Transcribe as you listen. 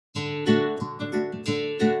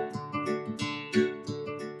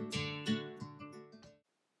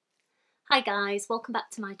Hi guys, welcome back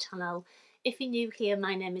to my channel. If you're new here,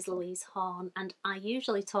 my name is Louise and I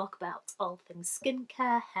usually talk about all things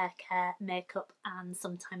skincare, hair care, makeup and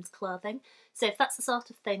sometimes clothing. So if that's the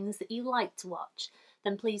sort of things that you like to watch,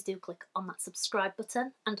 then please do click on that subscribe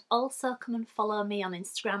button and also come and follow me on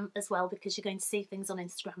Instagram as well, because you're going to see things on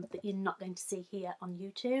Instagram that you're not going to see here on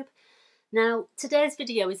YouTube. Now, today's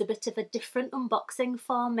video is a bit of a different unboxing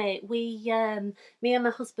for me. Me and my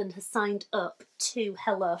husband has signed up to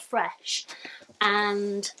HelloFresh,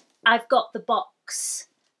 and I've got the box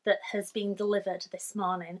that has been delivered this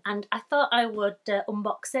morning, and I thought I would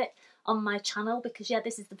unbox it on my channel because, yeah,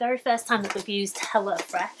 this is the very first time that we've used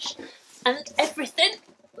HelloFresh, and everything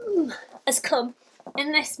has come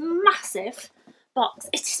in this massive box.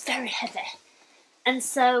 It is very heavy. And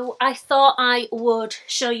so I thought I would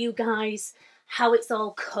show you guys how it's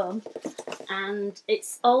all come, and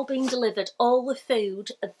it's all been delivered. All the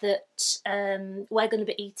food that we're going to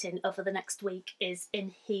be eating over the next week is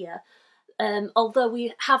in here, although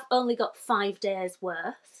we have only got 5 days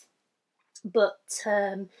worth. But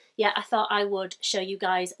yeah, I thought I would show you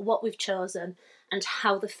guys what we've chosen and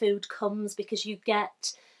how the food comes, because you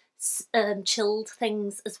get chilled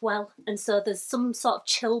things as well, and so there's some sort of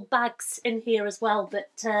chill bags in here as well.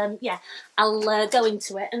 But yeah, I'll go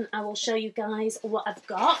into it and I will show you guys what I've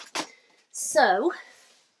got. So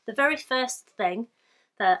the very first thing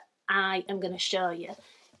that I am going to show you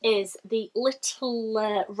is the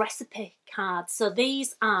little recipe card. So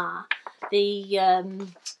these are the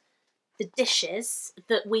dishes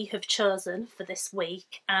that we have chosen for this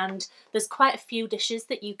week, and there's quite a few dishes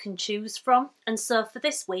that you can choose from. And so for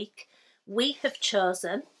this week we have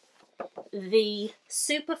chosen the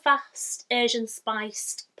super fast Asian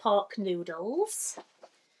spiced pork noodles,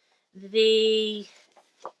 the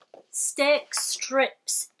steak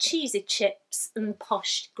strips, cheesy chips and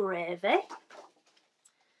posh gravy,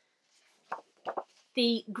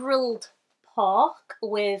 the grilled pork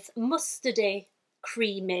with mustardy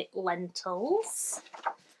creamy lentils,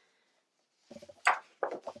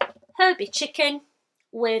 herby chicken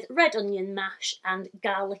with red onion mash and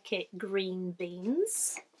garlicky green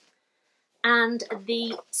beans, and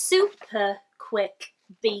the super quick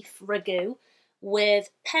beef ragu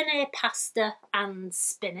with penne pasta and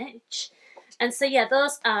spinach. And so yeah,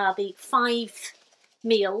 those are the 5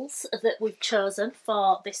 meals that we've chosen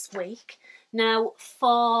for this week. Now,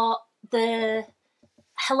 for the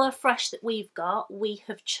HelloFresh that we've got, we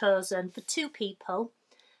have chosen for 2 people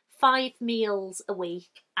 5 meals a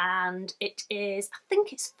week, and it is, I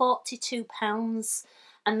think it's £42,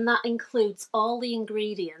 and that includes all the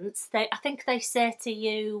ingredients. I think they say to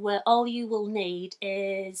you all you will need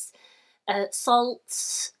is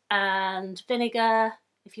salt and vinegar,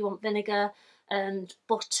 if you want vinegar, and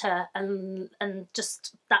butter and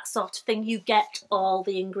just that sort of thing. You get all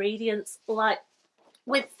the ingredients. Like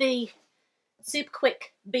with the super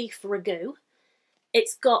quick beef ragu,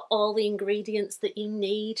 it's got all the ingredients that you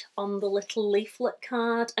need on the little leaflet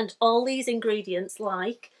card, and all these ingredients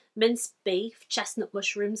like minced beef, chestnut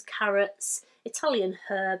mushrooms, carrots, Italian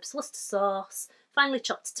herbs, Worcester sauce, finely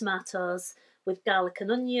chopped tomatoes with garlic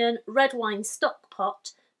and onion, red wine stock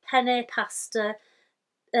pot, penne pasta,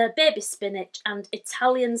 baby spinach and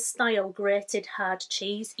Italian style grated hard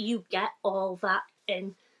cheese. You get all that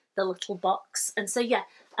in the little box. And so yeah,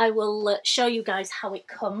 I will show you guys how it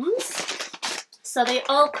comes. So they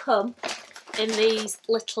all come in these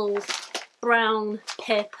little brown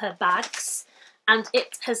paper bags, and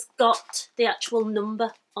it has got the actual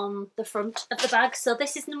number on the front of the bag. So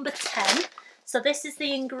this is number 10. So this is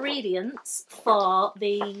the ingredients for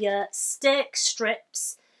the steak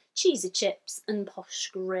strips, cheesy chips and posh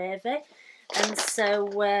gravy. And so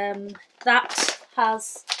that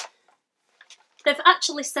has, they've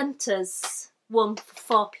actually sent us one for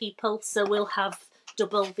 4 people, so we'll have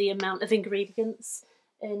double the amount of ingredients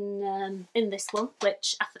in this one,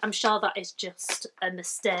 which I'm sure that is just a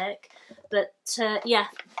mistake. But yeah,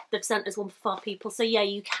 they've sent us one for 4 people, so yeah,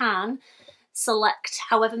 you can select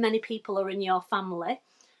however many people are in your family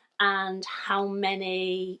and how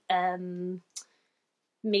many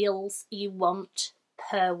meals you want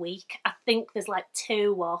per week. I think there's like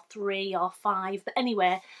 2 or 3 or 5, but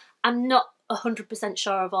anyway, I'm not 100%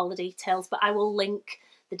 sure of all the details, but I will link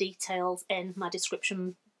the details in my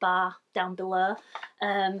description bar down below.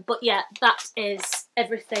 But yeah, that is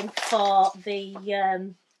everything for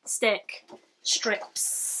the steak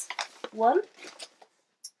strips one.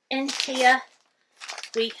 In here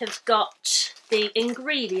we have got the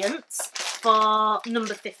ingredients for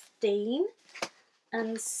number 15,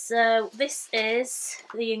 and so this is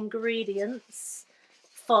the ingredients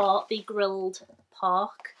for the grilled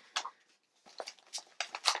pork.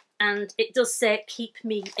 and it does say keep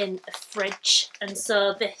me in a fridge, and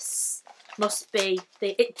so this must be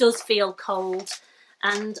it does feel cold,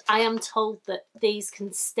 and I am told that these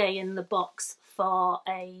can stay in the box for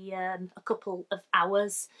a couple of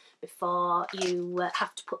hours before you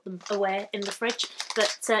have to put them away in the fridge.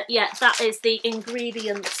 But yeah, that is the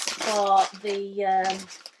ingredients for the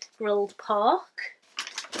grilled pork.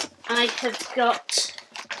 I have got,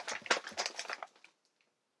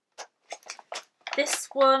 this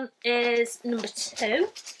one is number 2.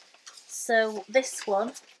 So this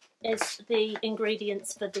one is the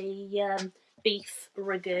ingredients for the beef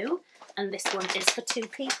ragu, and this one is for 2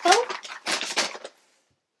 people.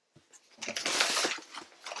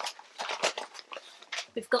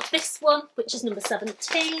 We've got this one, which is number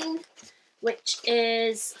 17, which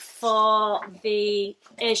is for the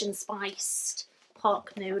Asian spiced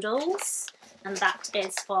pork noodles, and that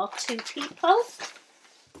is for 2 people.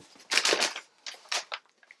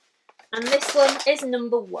 And this one is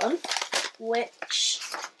number 1, which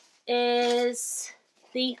is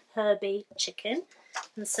the herby chicken.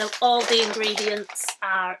 And so all the ingredients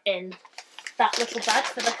are in that little bag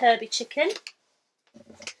for the herby chicken.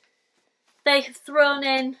 They have thrown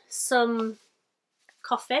in some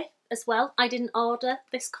coffee as well. I didn't order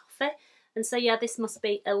this coffee, and so yeah, this must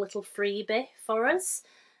be a little freebie for us.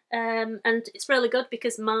 And it's really good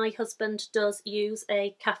because my husband does use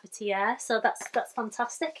a cafetiere, so that's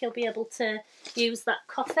fantastic. He'll be able to use that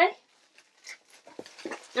coffee.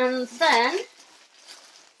 And then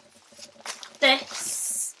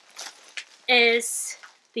this is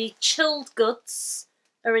the chilled goods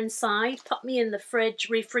are inside. Pop me in the fridge,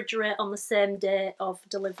 refrigerate on the same day of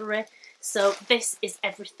delivery. So this is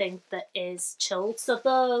everything that is chilled. So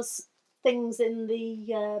those things in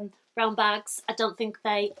the brown bags, I don't think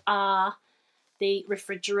they are the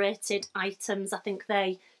refrigerated items. I think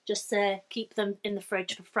they just say keep them in the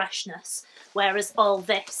fridge for freshness. Whereas all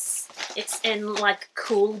this, it's in like a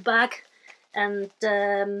cool bag, and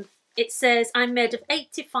it says I'm made of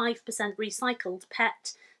 85% recycled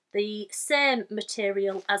PET, the same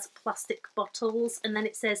material as plastic bottles, and then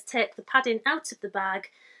it says take the padding out of the bag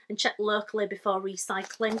and check locally before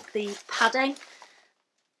recycling the padding.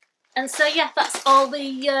 And so yeah, that's all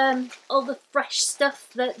the fresh stuff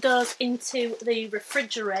that goes into the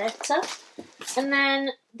refrigerator. And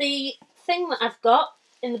then the thing that I've got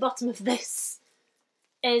in the bottom of this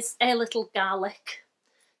is a little garlic.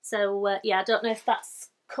 So yeah, I don't know if that's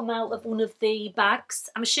come out of one of the bags.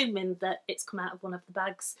 I'm assuming that it's come out of one of the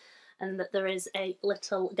bags and that there is a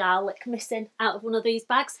little garlic missing out of one of these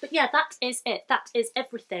bags. But yeah, that is it. That is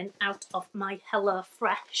everything out of my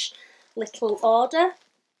HelloFresh little order.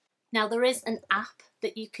 Now there is an app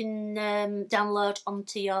that you can download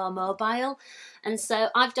onto your mobile, and so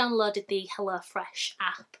I've downloaded the HelloFresh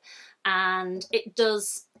app, and it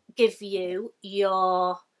does give you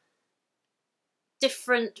your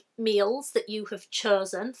different meals that you have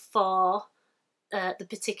chosen for the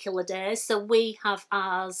particular days. So we have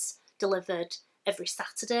ours delivered every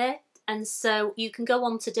Saturday, and so you can go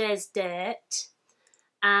on today's date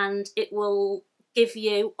and it will give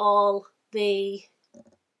you all the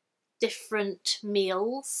different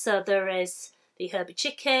meals. So there is the herby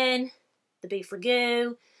chicken, the beef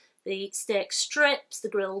ragu, the steak strips, the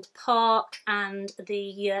grilled pork, and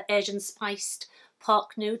the Asian spiced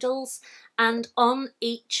pork noodles. And on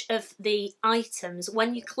each of the items,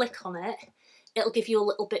 when you click on it, it'll give you a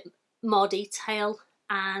little bit more detail,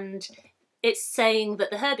 and it's saying that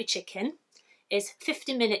the herby chicken is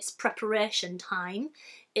 50 minutes preparation time.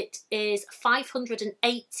 It is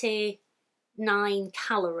 589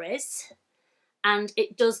 calories, and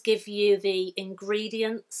it does give you the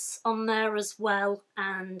ingredients on there as well,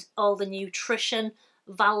 and all the nutrition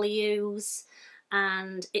values,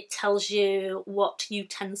 and it tells you what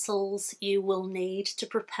utensils you will need to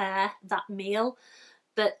prepare that meal.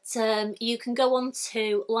 But you can go on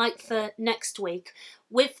to, like for next week,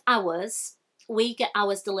 with ours, we get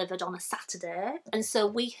ours delivered on a Saturday, and so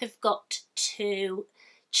we have got to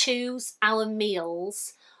choose our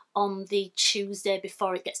meals on the Tuesday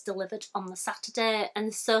before it gets delivered on the Saturday.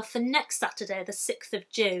 And so for next Saturday, the 6th of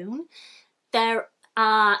June, there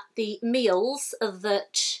are the meals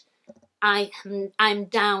that I'm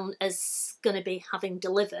down as going to be having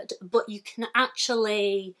delivered, but you can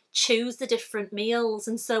actually choose the different meals.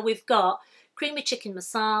 And so we've got creamy chicken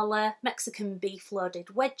masala, Mexican beef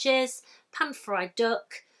loaded wedges, pan-fried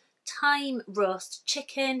duck, thyme roast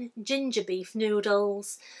chicken, ginger beef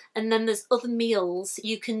noodles, and then there's other meals.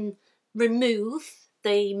 You can remove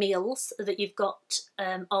the meals that you've got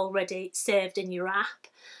already saved in your app,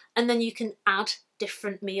 and then you can add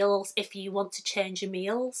different meals if you want to change your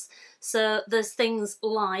meals. So there's things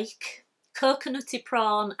like coconutty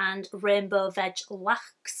prawn and rainbow veg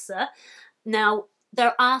laksa. Now,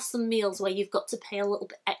 there are some meals where you've got to pay a little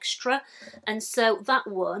bit extra, and so that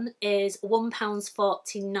one is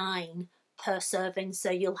 £1.49 per serving, so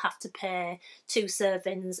you'll have to pay 2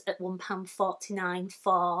 servings at £1.49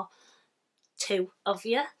 for 2 of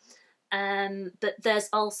you. But there's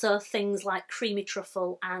also things like creamy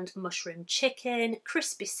truffle and mushroom chicken,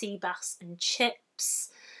 crispy sea bass and chips,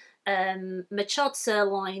 matured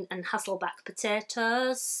sirloin and Hasselback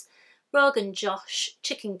potatoes, Rogan Josh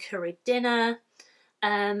chicken curry dinner.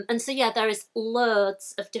 And so yeah, there is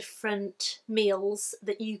loads of different meals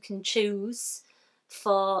that you can choose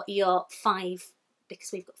for your 5,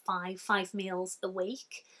 because we've got 5 meals a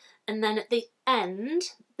week. And then at the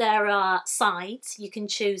end, there are sides. You can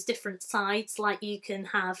choose different sides, like you can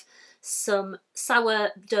have some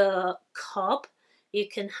sourdough cob, you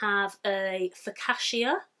can have a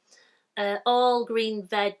focaccia, all green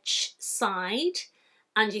veg side,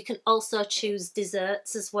 and you can also choose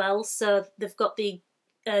desserts as well. So they've got the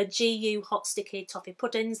GU hot sticky toffee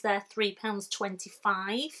puddings. They're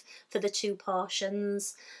 £3.25 for the 2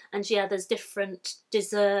 portions, and yeah, there's different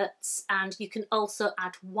desserts, and you can also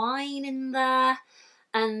add wine in there,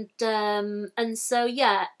 and so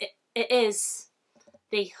yeah, it is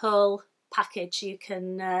the whole package. You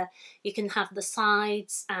can have the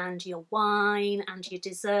sides and your wine and your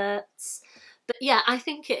desserts. But yeah, I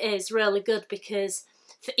think it is really good because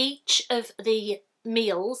for each of the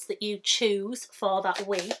meals that you choose for that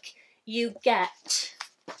week, you get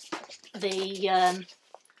the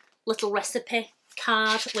little recipe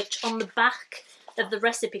card, which on the back of the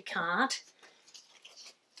recipe card,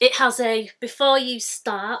 it has a before you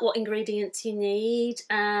start what ingredients you need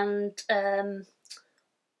and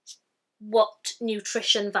what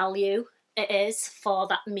nutrition value it is for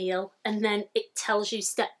that meal, and then it tells you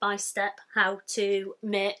step by step how to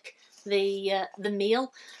make the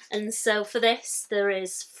meal. And so for this, there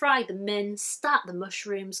is fry the mince, start the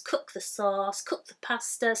mushrooms, cook the sauce, cook the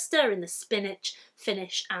pasta, stir in the spinach,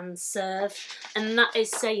 finish and serve. And that is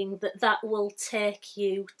saying that that will take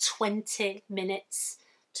you 20 minutes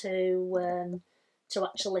to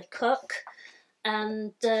actually cook.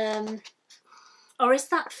 And or is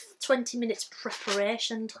that 20 minutes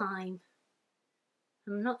preparation time?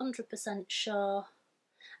 I'm not 100% sure.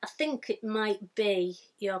 I think it might be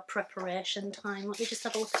your preparation time. Let me just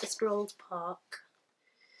have a look at this grilled pork.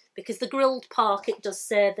 Because the grilled pork, it does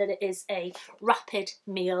say that it is a rapid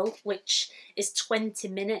meal, which is 20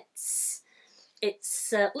 minutes.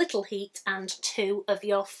 It's little heat and 2 of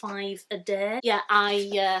your 5 a day. Yeah,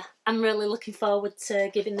 I'm really looking forward to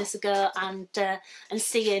giving this a go and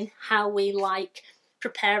seeing how we like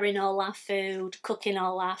preparing all our food, cooking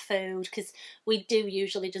all our food, because we do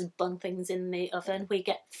usually just bung things in the oven. We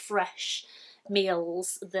get fresh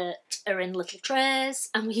meals that are in little trays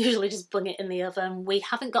and we usually just bung it in the oven. We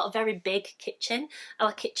haven't got a very big kitchen.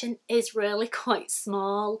 Our kitchen is really quite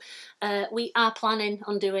small. We are planning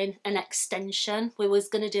on doing an extension. We was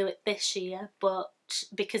going to do it this year, but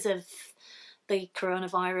because of the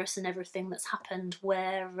coronavirus and everything that's happened,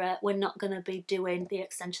 we're not going to be doing the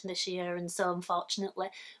extension this year, and so unfortunately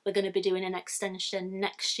we're going to be doing an extension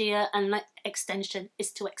next year, and that extension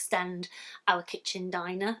is to extend our kitchen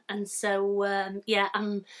diner. And so yeah,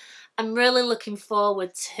 I'm really looking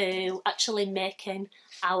forward to actually making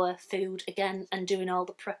our food again and doing all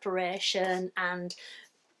the preparation and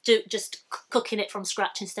just cooking it from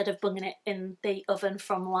scratch instead of bunging it in the oven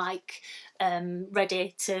from like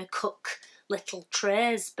ready to cook little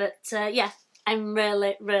trays. But yeah, I'm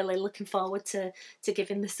really looking forward to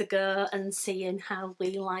giving this a go and seeing how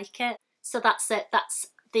we like it. So that's it. That's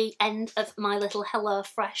the end of my little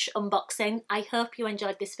HelloFresh unboxing. I hope you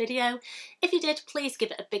enjoyed this video. If you did, please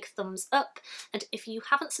give it a big thumbs up, and if you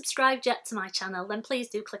haven't subscribed yet to my channel, then please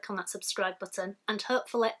do click on that subscribe button, and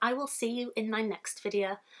hopefully I will see you in my next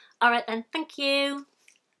video. Alright then, thank you,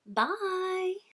 bye!